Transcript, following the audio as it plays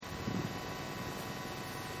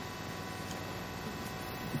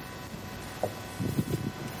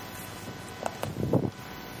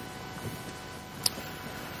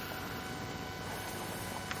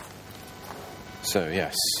So,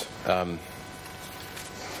 yes.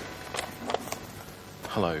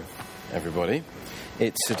 Hello, everybody.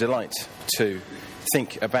 It's a delight to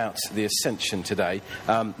think about the Ascension today.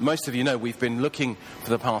 Most of you know we've been looking for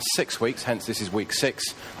the past 6 weeks, hence this is week 6,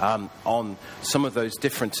 on some of those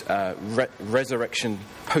different resurrection,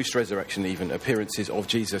 post-resurrection even, appearances of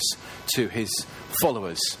Jesus to his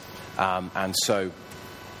followers. And so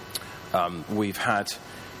we've had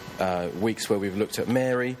weeks where we've looked at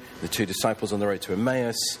Mary, the 2 disciples on the road to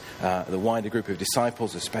Emmaus, the wider group of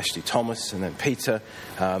disciples, especially Thomas and then Peter,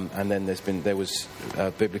 and then there was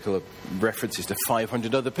biblical references to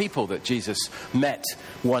 500 other people that Jesus met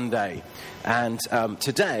one day. And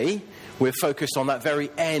today we're focused on that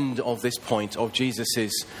very end of this point of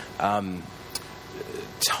Jesus's time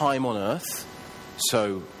on earth.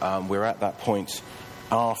 So we're at that point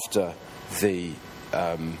after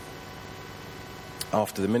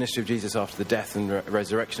the ministry of Jesus, after the death and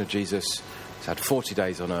resurrection of Jesus. He's had 40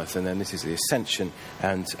 days on earth, and then this is the Ascension.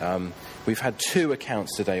 And we've had 2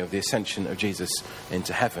 accounts today of the Ascension of Jesus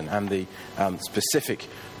into heaven. And the specific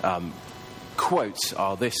quotes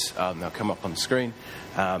are this. They'll come up on the screen.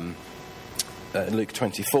 Luke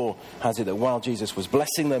 24 has it that while Jesus was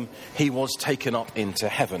blessing them, he was taken up into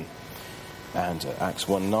heaven. And Acts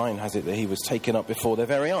 1:9 has it that he was taken up before their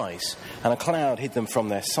very eyes, and a cloud hid them from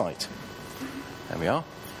their sight. There we are.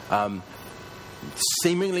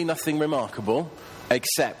 Seemingly nothing remarkable,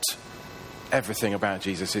 except everything about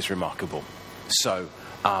Jesus is remarkable. So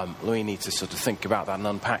we need to sort of think about that and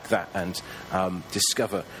unpack that and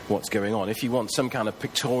discover what's going on. If you want some kind of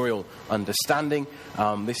pictorial understanding,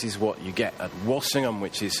 this is what you get at Walsingham,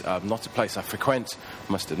 which is not a place I frequent,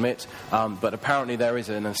 I must admit. But apparently there is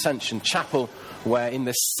an Ascension chapel where in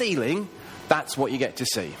the ceiling, that's what you get to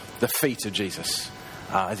see, the feet of Jesus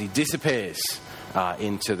as he disappears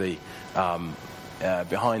into the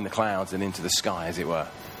behind the clouds and into the sky, as it were.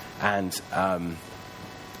 And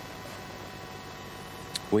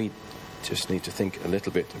we just need to think a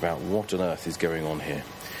little bit about what on earth is going on here.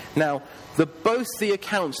 Now, both the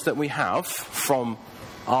accounts that we have from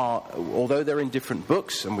although they're in different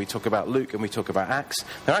books, and we talk about Luke and we talk about Acts,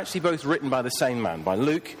 they're actually both written by the same man, by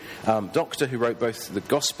Luke, doctor who wrote both the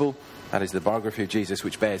Gospel, that is the biography of Jesus,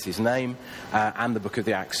 which bears his name, and the book of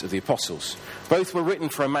the Acts of the Apostles. Both were written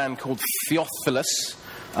for a man called Theophilus,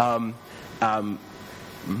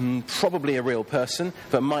 probably a real person,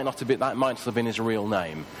 but might not have been his real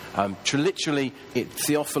name. Literally,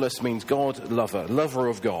 Theophilus means God lover, lover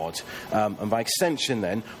of God. And by extension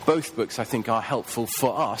then, both books I think are helpful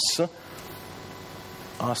for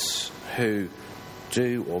us who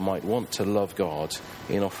do or might want to love God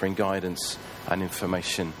in offering guidance and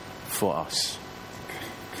information for us.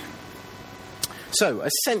 So,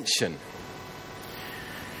 Ascension.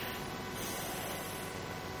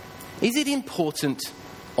 Is it important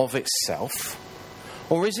of itself,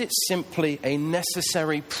 or is it simply a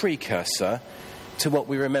necessary precursor to what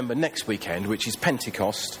we remember next weekend, which is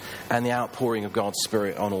Pentecost and the outpouring of God's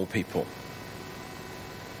Spirit on all people?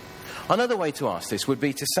 Another way to ask this would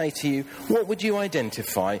be to say to you, what would you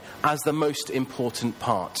identify as the most important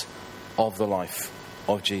part of the life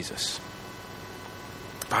of Jesus?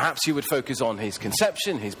 Perhaps you would focus on his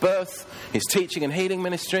conception, his birth, his teaching and healing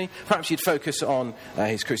ministry. Perhaps you'd focus on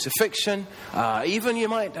his crucifixion. Even you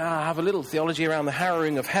might have a little theology around the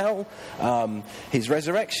harrowing of hell, his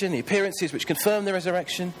resurrection, the appearances which confirm the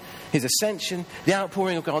resurrection, his ascension, the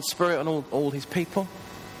outpouring of God's Spirit on all his people.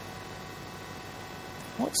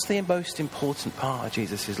 What's the most important part of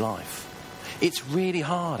Jesus' life? It's really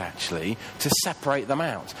hard, actually, to separate them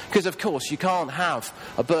out. Because, of course, you can't have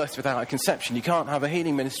a birth without a conception. You can't have a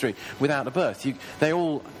healing ministry without a birth. They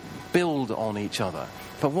all build on each other.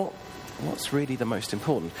 But what's really the most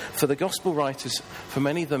important? For the gospel writers, for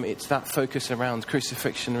many of them, it's that focus around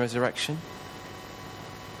crucifixion and resurrection.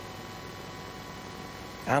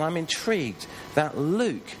 And I'm intrigued that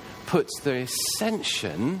Luke puts the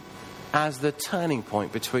Ascension as the turning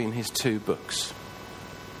point between his 2 books.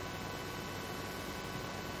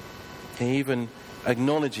 He even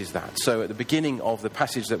acknowledges that. So at the beginning of the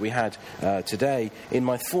passage that we had today, in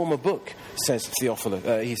my former book, says Theophilus,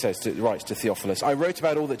 writes to Theophilus, I wrote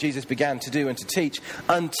about all that Jesus began to do and to teach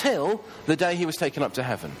until the day he was taken up to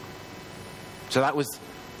heaven. So that was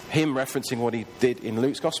him referencing what he did in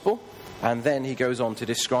Luke's Gospel, and then he goes on to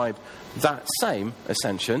describe that same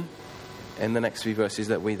ascension in the next few verses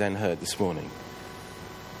that we then heard this morning.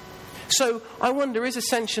 So I wonder, is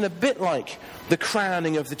Ascension a bit like the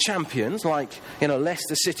crowning of the champions, like,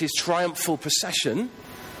 Leicester City's triumphal procession?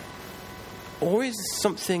 Or is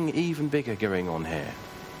something even bigger going on here?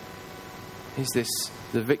 Is this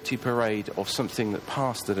the victory parade of something that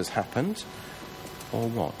past that has happened? or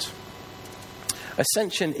what?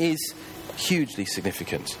 Ascension is hugely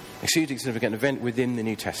significant. A hugely significant event within the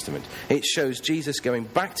New Testament. It shows Jesus going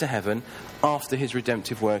back to heaven after his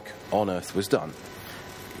redemptive work on earth was done.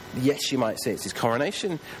 Yes, you might say it's his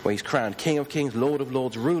coronation, where he's crowned King of Kings, Lord of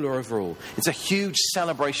Lords, ruler over all. It's a huge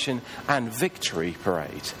celebration and victory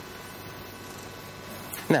parade.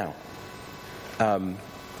 Now,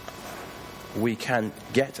 we can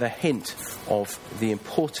get a hint of the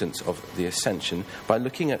importance of the ascension by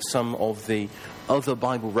looking at some of the other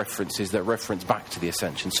Bible references that reference back to the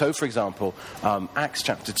ascension. So, for example, Acts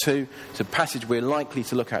chapter 2, it's a passage we're likely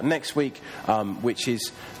to look at next week, which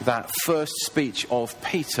is that first speech of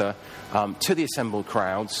Peter to the assembled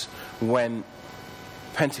crowds when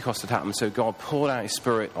Pentecost had happened. So God poured out his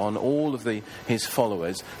Spirit on all of his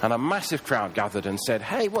followers, and a massive crowd gathered and said,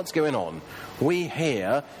 hey, what's going on? We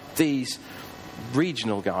hear these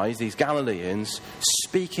regional guys, these Galileans,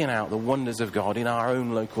 speaking out the wonders of God in our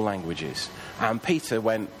own local languages. And Peter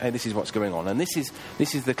went, hey, this is what's going on. And this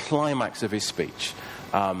is the climax of his speech.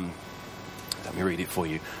 Let me read it for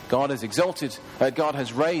you. God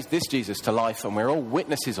has raised this Jesus to life, and we're all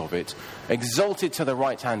witnesses of it. Exalted to the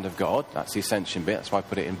right hand of God, that's the ascension bit, that's why I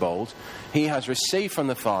put it in bold. He has received from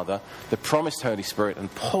the Father the promised Holy Spirit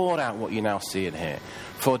and poured out what you now see and hear.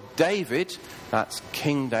 For David, that's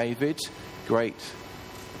King David,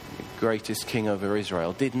 greatest king over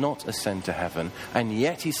Israel, did not ascend to heaven, and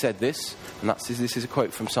yet he said this, and this is a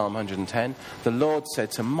quote from Psalm 110, the Lord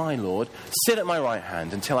said to my Lord, sit at my right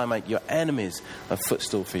hand until I make your enemies a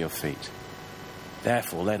footstool for your feet.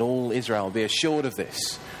 Therefore, let all Israel be assured of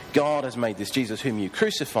this. God has made this Jesus whom you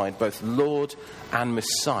crucified both Lord and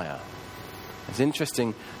Messiah. It's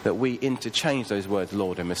interesting that we interchange those words,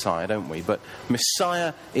 Lord and Messiah, don't we? But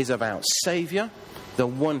Messiah is about Saviour, the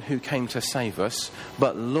one who came to save us,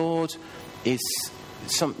 but Lord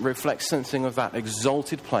reflects something of that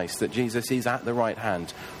exalted place that Jesus is at the right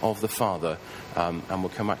hand of the Father, and we'll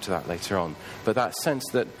come back to that later on. But that sense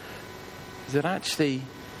that actually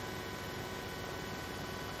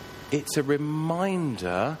it's a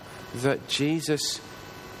reminder that Jesus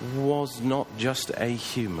was not just a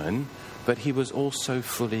human, but he was also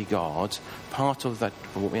fully God, part of that,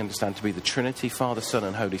 what we understand to be the Trinity, Father, Son,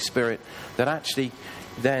 and Holy Spirit, that actually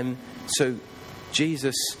then, so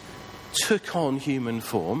Jesus took on human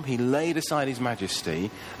form, he laid aside his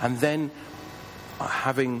majesty, and then,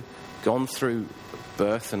 having gone through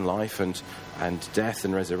birth and life and death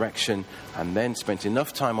and resurrection, and then spent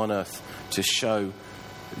enough time on earth to show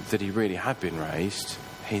that he really had been raised,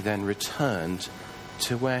 he then returned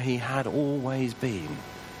to where he had always been,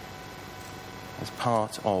 as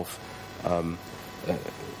part of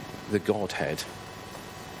the Godhead.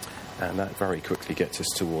 And that very quickly gets us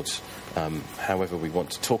towards however we want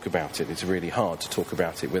to talk about it. It's really hard to talk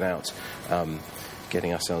about it without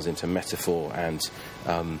getting ourselves into metaphor and...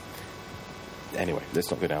 anyway, let's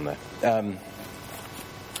not go down there.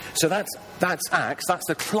 So that's Acts. That's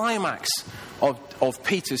the climax of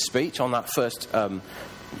Peter's speech on that first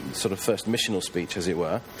first missional speech, as it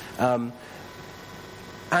were.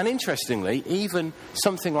 And interestingly, even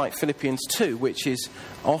something like Philippians 2, which is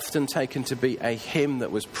often taken to be a hymn that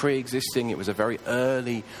was pre-existing, it was a very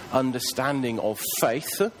early understanding of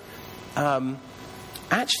faith,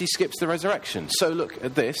 actually skips the resurrection. So look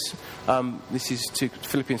at this. This is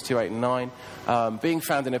Philippians 2, 8 and 9. Being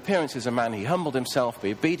found in appearance as a man, he humbled himself,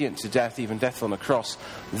 be obedient to death, even death on a cross.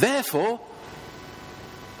 Therefore,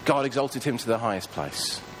 God exalted him to the highest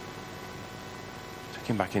place. Took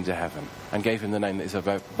him back into heaven and gave him the name that is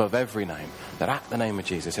above every name, that at the name of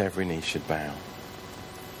Jesus every knee should bow.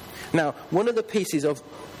 Now, one of the pieces of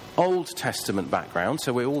Old Testament background,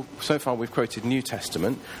 so far we've quoted New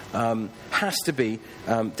Testament, has to be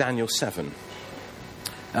Daniel 7.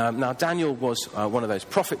 Now, Daniel was one of those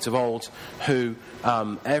prophets of old who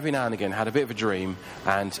every now and again had a bit of a dream,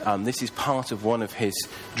 and this is part of one of his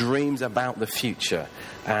dreams about the future.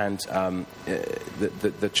 And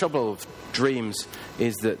the trouble of dreams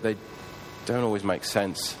is that they don't always make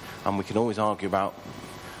sense, and we can always argue about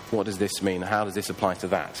what does this mean, how does this apply to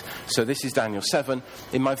that. So this is Daniel 7.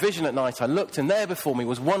 In my vision at night I looked, and there before me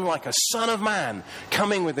was one like a son of man,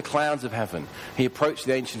 coming with the clouds of heaven. He approached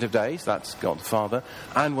the Ancient of Days, that's God the Father,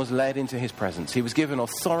 and was led into his presence. He was given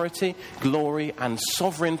authority, glory, and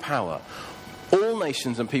sovereign power. All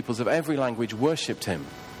nations and peoples of every language worshipped him.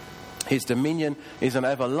 His dominion is an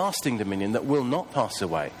everlasting dominion that will not pass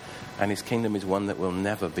away, and his kingdom is one that will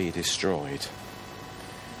never be destroyed.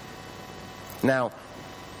 Now,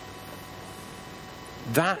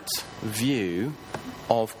 that view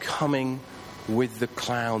of coming with the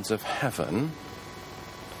clouds of heaven,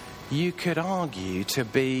 you could argue to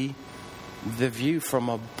be the view from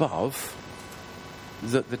above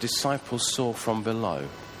that the disciples saw from below.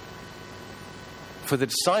 For the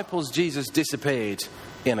disciples, Jesus disappeared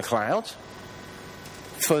in a cloud.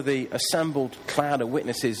 For the assembled cloud of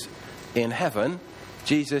witnesses in heaven,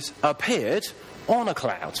 Jesus appeared on a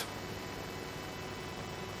cloud,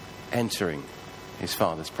 entering his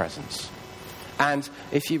Father's presence. And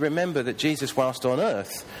if you remember that Jesus, whilst on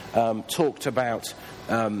earth, talked about,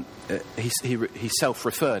 he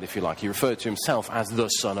self-referred, if you like, he referred to himself as the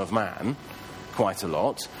Son of Man quite a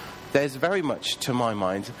lot. There's very much, to my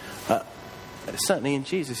mind, certainly in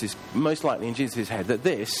Jesus's, most likely in Jesus' head, that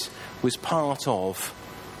this was part of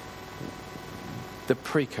the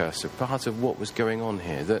precursor, part of what was going on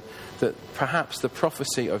here, that perhaps the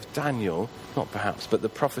prophecy of Daniel, not perhaps, but the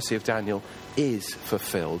prophecy of Daniel is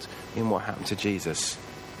fulfilled in what happened to Jesus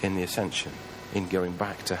in the ascension, in going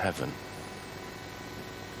back to heaven.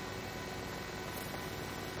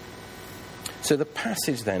 So the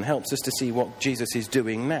passage then helps us to see what Jesus is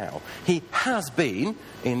doing now. He has been,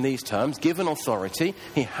 in these terms, given authority.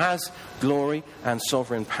 He has glory and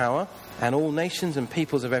sovereign power, and all nations and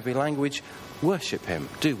peoples of every language worship him,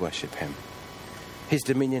 do worship him. His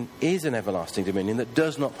dominion is an everlasting dominion that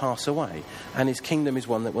does not pass away, and his kingdom is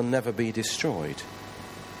one that will never be destroyed.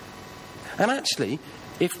 And actually,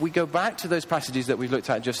 if we go back to those passages that we've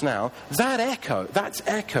looked at just now, that's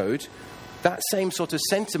echoed that same sort of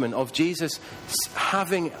sentiment of Jesus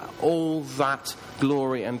having all that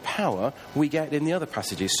glory and power we get in the other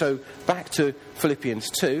passages. So back to Philippians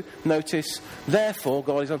 2, notice, therefore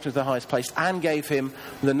God is up to the highest place and gave him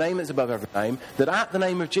the name that's above every name, that at the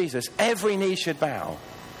name of Jesus every knee should bow.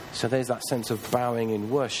 So there's that sense of bowing in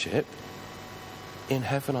worship in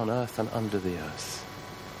heaven, on earth and under the earth.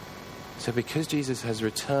 So because Jesus has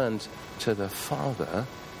returned to the Father,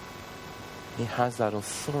 he has that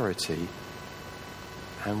authority,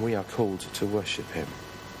 and we are called to worship him.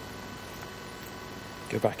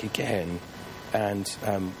 Go back again, and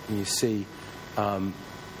you see,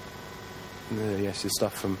 yes, the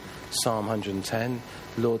stuff from Psalm 110.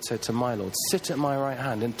 Lord said to my Lord, sit at my right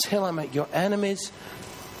hand until I make your enemies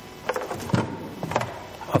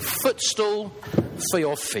a footstool for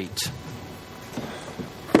your feet.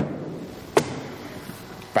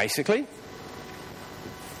 Basically,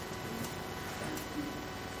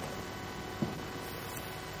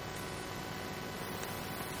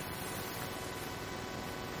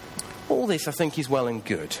 all this, I think, is well and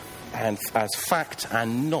good, and as fact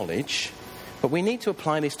and knowledge, but we need to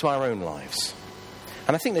apply this to our own lives.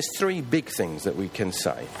 And I think there's three big things that we can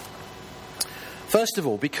say. First of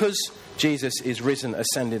all, because Jesus is risen,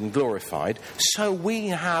 ascended and glorified, so we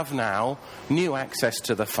have now new access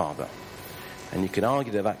to the Father. And you can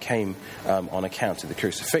argue that came on account of the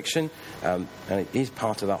crucifixion, and it is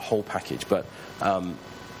part of that whole package, but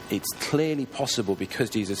it's clearly possible because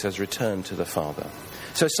Jesus has returned to the Father.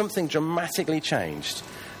 So something dramatically changed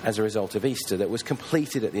as a result of Easter that was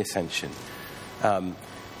completed at the Ascension.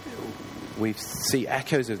 We see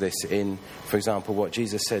echoes of this in, for example, what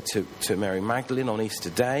Jesus said to Mary Magdalene on Easter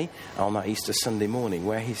Day, on that Easter Sunday morning,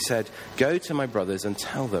 where he said, go to my brothers and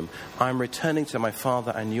tell them, I'm returning to my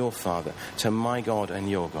Father and your Father, to my God and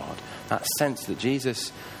your God. That sense that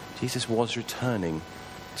Jesus was returning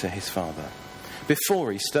to his Father.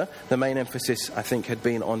 Before Easter, the main emphasis, I think, had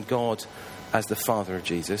been on God as the Father of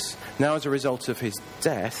Jesus. Now, as a result of his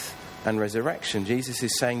death and resurrection, Jesus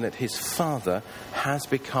is saying that his Father has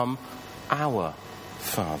become our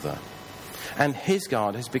Father. And his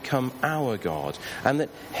God has become our God. And that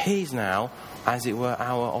he's now, as it were,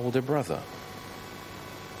 our older brother.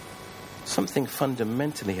 Something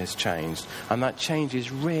fundamentally has changed. And that change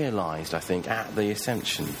is realised, I think, at the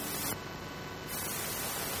Ascension.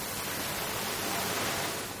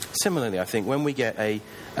 Similarly, I think, when we get a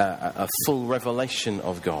full revelation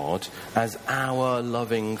of God as our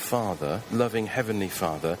loving Father, loving Heavenly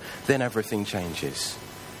Father, then everything changes.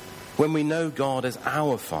 When we know God as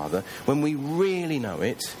our Father, when we really know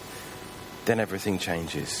it, then everything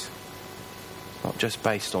changes. Not just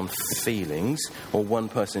based on feelings or one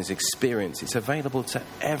person's experience. It's available to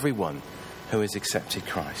everyone who has accepted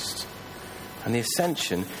Christ. And the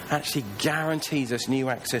Ascension actually guarantees us new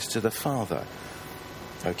access to the Father.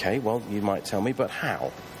 Okay, well, you might tell me, but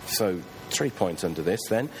how? So, 3 points under this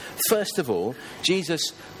then. First of all,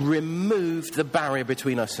 Jesus removed the barrier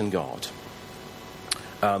between us and God.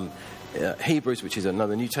 Hebrews, which is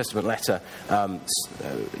another New Testament letter,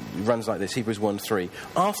 runs like this, Hebrews 1:3.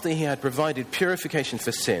 After he had provided purification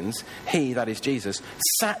for sins, he, that is Jesus,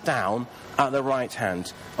 sat down at the right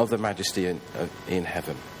hand of the Majesty in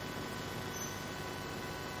heaven.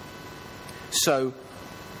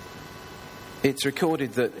 it's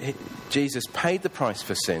recorded that Jesus paid the price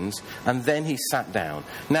for sins and then he sat down.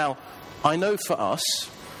 Now, I know for us,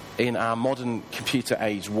 in our modern computer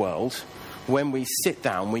age world, when we sit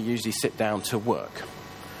down, we usually sit down to work.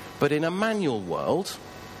 But in a manual world,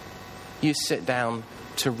 you sit down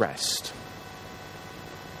to rest.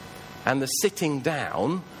 And the sitting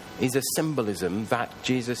down is a symbolism that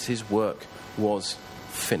Jesus' work was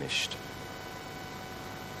finished.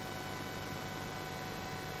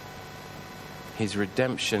 His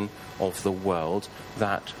redemption of the world,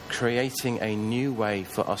 that creating a new way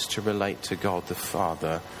for us to relate to God the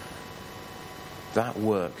Father, that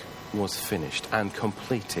work was finished and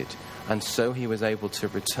completed. And so he was able to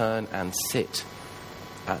return and sit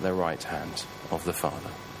at the right hand of the Father.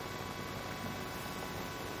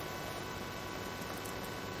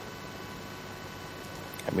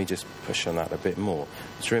 Let me just push on that a bit more.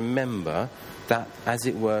 To remember that, as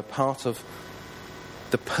it were, part of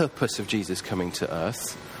the purpose of Jesus coming to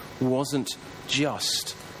earth wasn't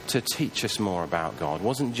just to teach us more about God,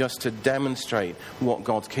 wasn't just to demonstrate what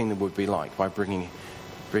God's kingdom would be like by bringing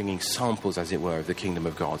samples, as it were, of the kingdom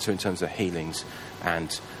of God. So in terms of healings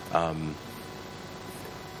and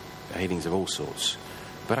healings of all sorts.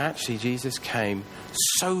 But actually Jesus came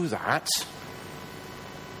so that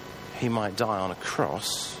he might die on a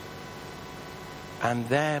cross and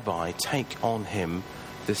thereby take on him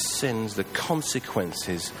the sins, the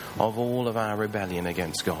consequences of all of our rebellion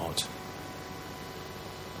against God.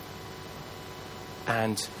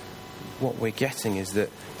 And what we're getting is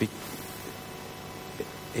that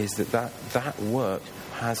that work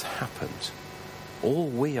has happened. All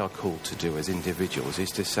we are called to do as individuals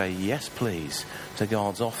is to say yes please to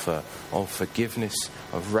God's offer of forgiveness,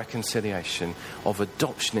 of reconciliation, of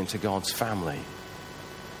adoption into God's family.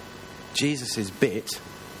 Jesus' bit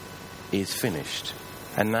is finished.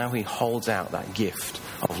 And now he holds out that gift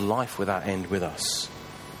of life without end with us.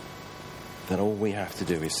 Then all we have to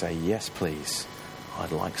do is say, yes, please,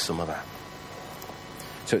 I'd like some of that.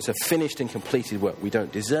 So it's a finished and completed work. We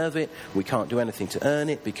don't deserve it. We can't do anything to earn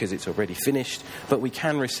it because it's already finished, but we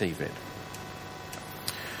can receive it.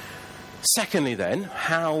 Secondly, then,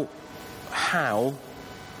 how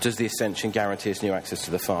does the ascension guarantee us new access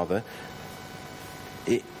to the Father?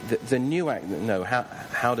 How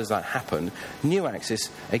does that happen? New access,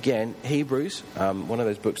 again, Hebrews, one of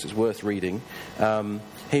those books that's worth reading.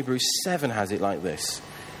 Hebrews 7 has it like this.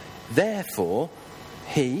 Therefore,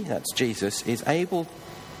 he, that's Jesus, is able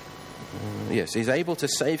to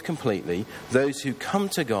save completely those who come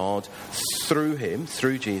to God through him,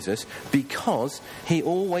 through Jesus, because he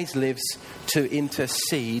always lives to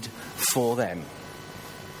intercede for them.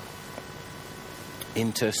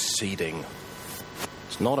 Interceding.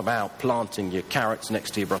 It's not about planting your carrots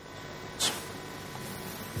next to your brothers.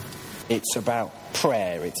 It's about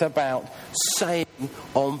prayer. It's about saying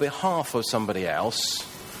on behalf of somebody else,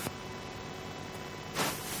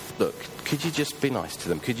 look, could you just be nice to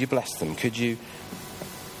them? Could you bless them?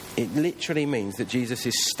 It literally means that Jesus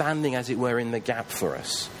is standing, as it were, in the gap for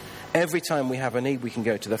us. Every time we have a need, we can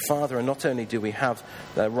go to the Father, and not only do we have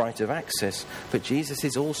the right of access, but Jesus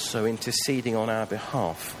is also interceding on our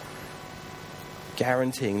behalf,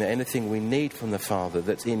 guaranteeing that anything we need from the Father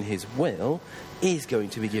that's in his will is going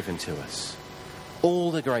to be given to us.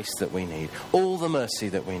 All the grace that we need, all the mercy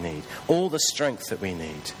that we need, all the strength that we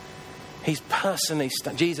need.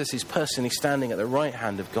 Jesus is personally standing at the right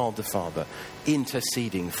hand of God the Father,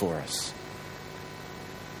 interceding for us.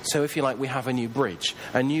 So if you like, we have a new bridge,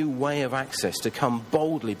 a new way of access to come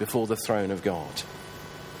boldly before the throne of God.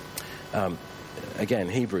 Again,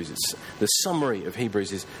 Hebrews, the summary of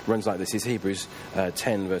Hebrews runs like this. It's Hebrews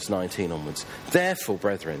 10, verse 19 onwards. Therefore,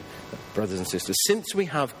 brethren, brothers and sisters, since we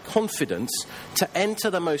have confidence to enter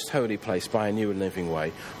the most holy place by a new and living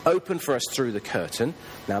way, open for us through the curtain.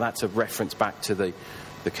 Now, that's a reference back to the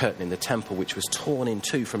curtain in the temple, which was torn in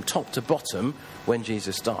two from top to bottom when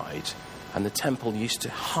Jesus died. And the temple used to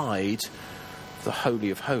hide the Holy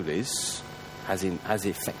of Holies, as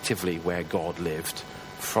effectively where God lived,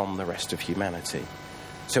 from the rest of humanity.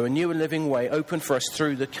 So a new and living way opened for us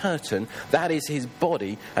through the curtain, that is his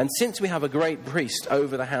body. And since we have a great priest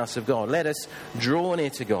over the house of God, let us draw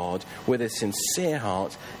near to God with a sincere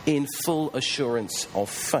heart in full assurance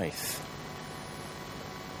of faith.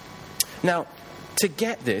 Now, to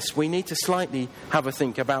get this, we need to slightly have a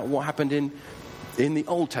think about what happened in the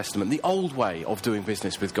Old Testament, the old way of doing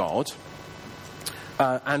business with God.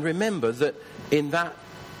 And remember that in that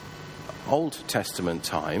Old Testament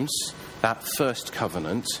times, that first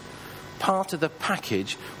covenant, part of the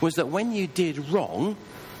package was that when you did wrong,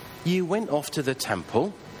 you went off to the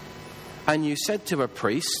temple and you said to a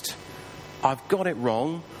priest, I've got it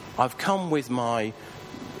wrong, I've come with my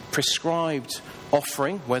prescribed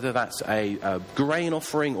offering, whether that's a grain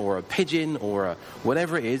offering or a pigeon or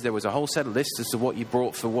whatever it is. There was a whole set of lists as to what you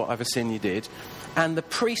brought for whatever sin you did. And the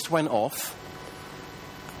priest went off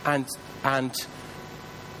and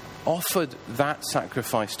offered that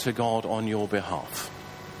sacrifice to God on your behalf.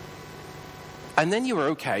 And then you were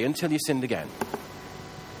okay until you sinned again.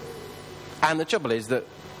 And the trouble is that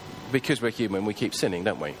because we're human, we keep sinning,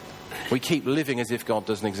 don't we? We keep living as if God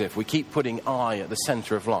doesn't exist. We keep putting I at the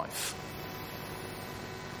centre of life.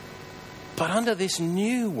 But under this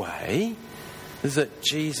new way that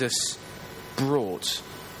Jesus brought,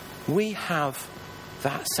 we have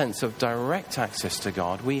that sense of direct access to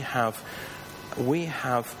God. We have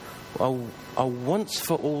a once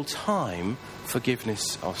for all time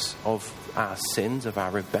forgiveness of our sins, of our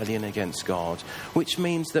rebellion against God, which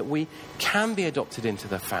means that we can be adopted into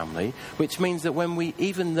the family, which means that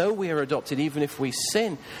even though we are adopted, even if we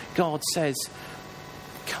sin, God says,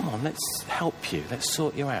 come on, let's help you, let's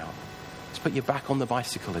sort you out. Let's put you back on the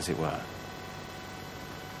bicycle, as it were.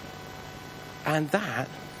 And that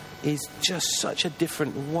is just such a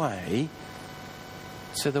different way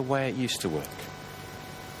to the way it used to work.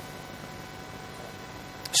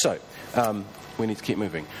 So, we need to keep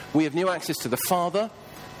moving. We have new access to the Father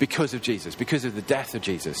because of Jesus, because of the death of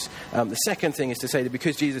Jesus. The second thing is to say that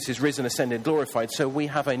because Jesus is risen, ascended, glorified, so we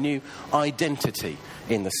have a new identity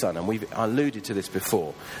in the Son. And we've alluded to this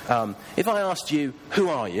before. If I asked you, who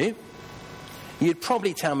are you? You'd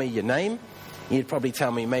probably tell me your name. You'd probably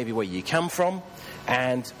tell me maybe where you come from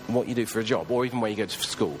and what you do for a job, or even where you go to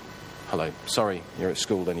school. Hello, sorry, you're at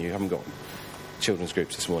school, then you haven't got children's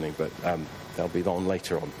groups this morning, but they'll be on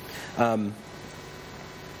later on.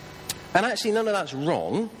 And actually, none of that's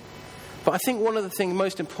wrong. But I think one of the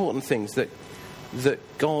most important things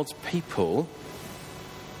that God's people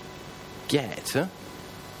get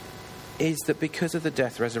is that because of the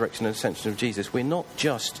death, resurrection, and ascension of Jesus, we're not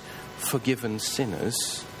just forgiven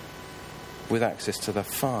sinners with access to the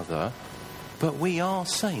Father, but we are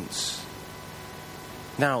saints.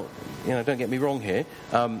 Now, don't get me wrong here.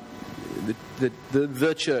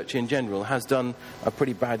 The church in general has done a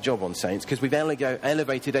pretty bad job on saints because we've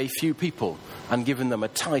elevated a few people and given them a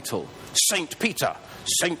title. Saint Peter,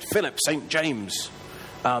 Saint Philip, Saint James.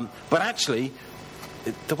 But actually,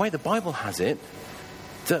 the way the Bible has it,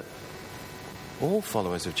 that all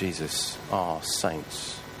followers of Jesus are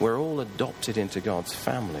saints. We're all adopted into God's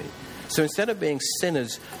family. So instead of being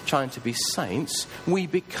sinners trying to be saints, we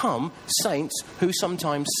become saints who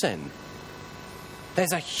sometimes sin.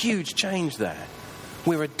 There's a huge change there.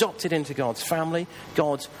 We're adopted into God's family.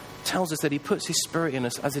 God tells us that he puts his Spirit in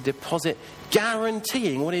us as a deposit,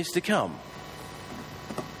 guaranteeing what is to come.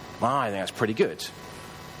 Well, I think that's pretty good.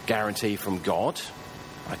 Guarantee from God,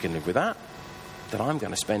 I can live with that I'm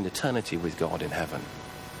going to spend eternity with God in heaven.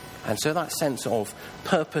 And so that sense of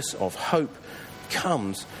purpose, of hope,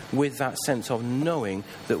 comes with that sense of knowing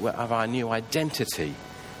that we have our new identity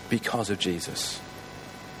because of Jesus.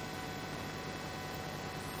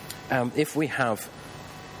 If we have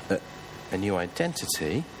a new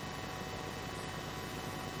identity,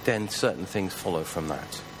 then certain things follow from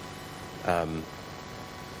that.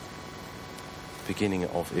 Beginning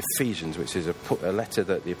of Ephesians, which is a letter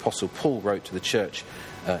that the Apostle Paul wrote to the church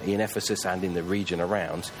in Ephesus and in the region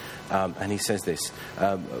around. And he says this.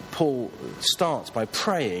 Paul starts by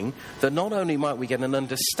praying that not only might we get an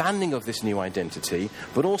understanding of this new identity,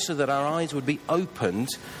 but also that our eyes would be opened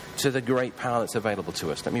to the great power that's available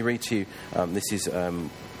to us. Let me read to you. This is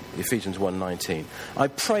Ephesians 1:19. I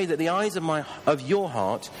pray that the eyes of your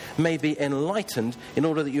heart may be enlightened in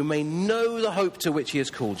order that you may know the hope to which he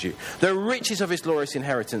has called you, the riches of his glorious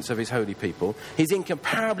inheritance of his holy people, his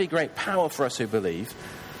incomparably great power for us who believe.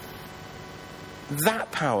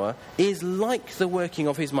 That power is like the working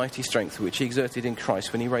of his mighty strength which he exerted in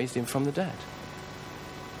Christ when he raised him from the dead.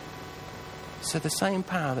 So the same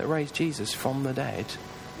power that raised Jesus from the dead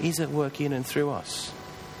is at work in and through us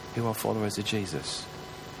who are followers of Jesus.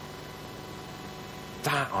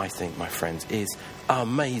 That, I think, my friends, is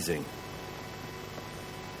amazing.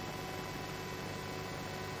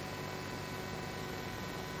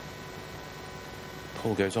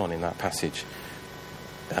 Paul goes on in that passage.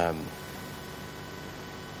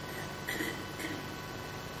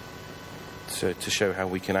 So to show how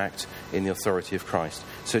we can act in the authority of Christ.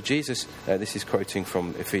 So Jesus, this is quoting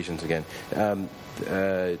from Ephesians again.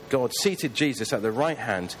 God seated Jesus at the right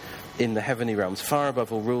hand in the heavenly realms, far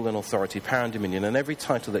above all rule and authority, power and dominion, and every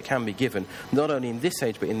title that can be given, not only in this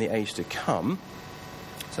age but in the age to come.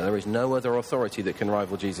 So there is no other authority that can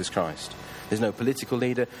rival Jesus Christ. There's no political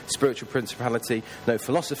leader, spiritual principality, no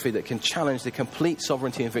philosophy that can challenge the complete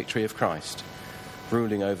sovereignty and victory of Christ,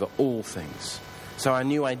 ruling over all things. So our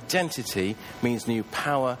new identity means new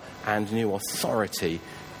power and new authority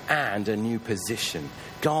and a new position.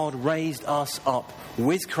 God raised us up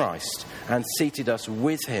with Christ and seated us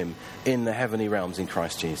with him in the heavenly realms in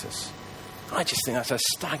Christ Jesus. I just think that's a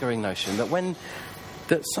staggering notion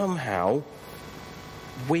that somehow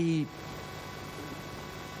we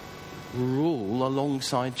rule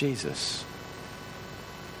alongside Jesus.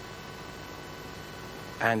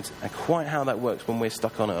 And quite how that works when we're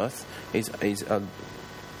stuck on earth is a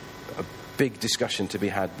big discussion to be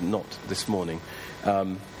had, not this morning.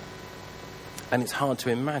 And it's hard to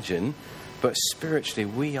imagine, but spiritually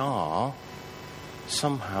we are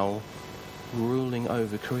somehow ruling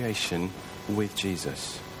over creation with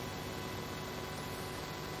Jesus.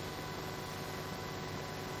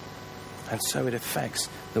 And so it affects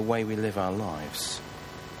the way we live our lives.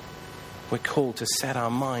 We're called to set our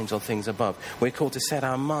minds on things above. We're called to set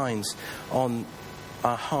our minds on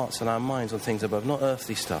our hearts and our minds on things above, not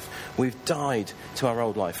earthly stuff. We've died to our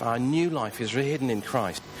old life. Our new life is hidden in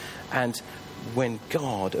Christ. And when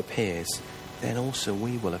God appears, then also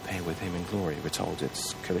we will appear with him in glory. We're told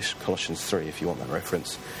it's Colossians 3, if you want that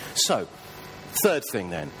reference. So, third thing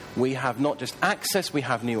then, we have not just access, we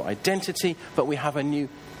have new identity, but we have a new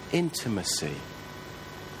intimacy.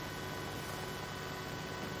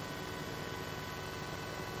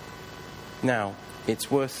 Now, it's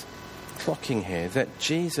worth clocking here that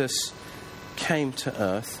Jesus came to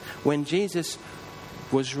earth. When Jesus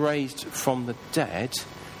was raised from the dead,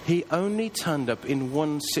 he only turned up in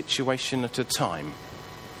one situation at a time.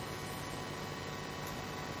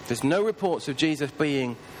 There's no reports of Jesus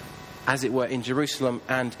being, as it were, in Jerusalem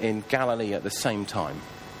and in Galilee at the same time.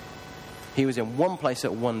 He was in one place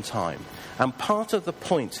at one time. And part of the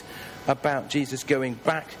point about Jesus going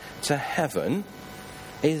back to heaven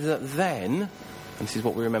is that then, and this is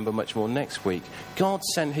what we remember much more next week, God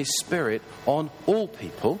sent his Spirit on all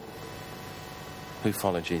people who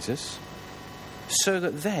follow Jesus, so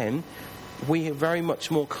that then we very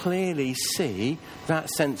much more clearly see that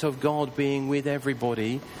sense of God being with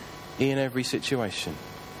everybody in every situation.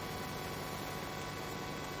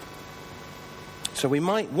 So we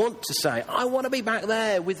might want to say, I want to be back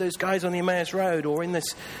there with those guys on the Emmaus Road, or in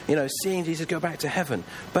this, seeing Jesus go back to heaven.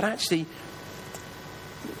 But actually,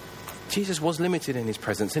 Jesus was limited in his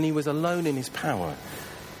presence and he was alone in his power.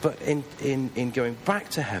 But in going back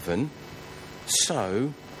to heaven,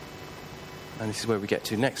 and this is where we get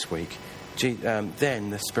to next week, then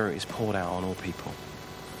the Spirit is poured out on all people.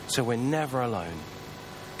 So we're never alone,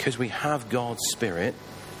 because we have God's Spirit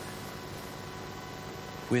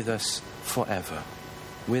with us forever,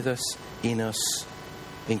 with us, in us,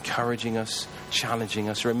 encouraging us, challenging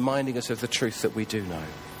us, reminding us of the truth that we do know.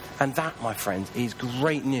 And that, my friends, is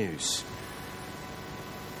great news.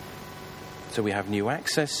 So we have new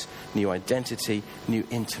access, new identity, new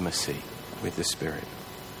intimacy with the Spirit.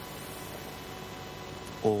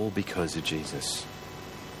 All because of Jesus.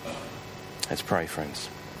 Let's pray, friends.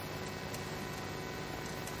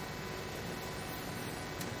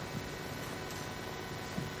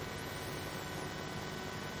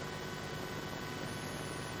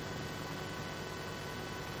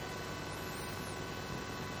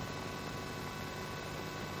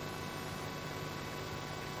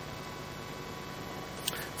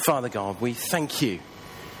 Father God, we thank you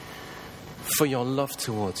for your love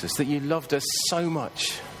towards us, that you loved us so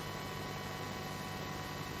much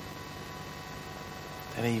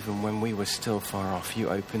that even when we were still far off, you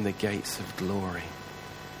opened the gates of glory.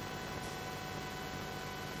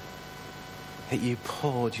 That you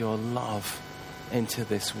poured your love into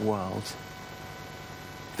this world.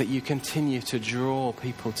 That you continue to draw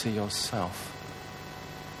people to yourself.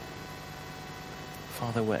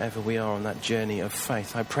 Father, wherever we are on that journey of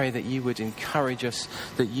faith, I pray that you would encourage us,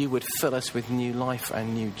 that you would fill us with new life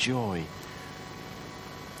and new joy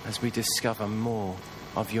as we discover more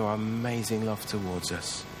of your amazing love towards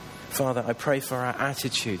us. Father, I pray for our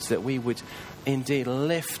attitudes, that we would indeed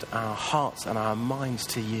lift our hearts and our minds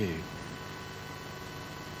to you,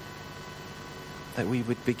 that we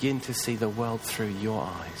would begin to see the world through your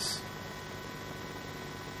eyes.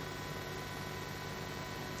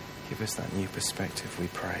 Give us that new perspective, we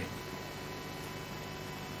pray.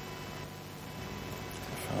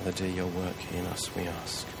 Father, do your work in us, we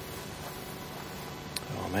ask.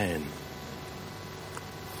 Amen.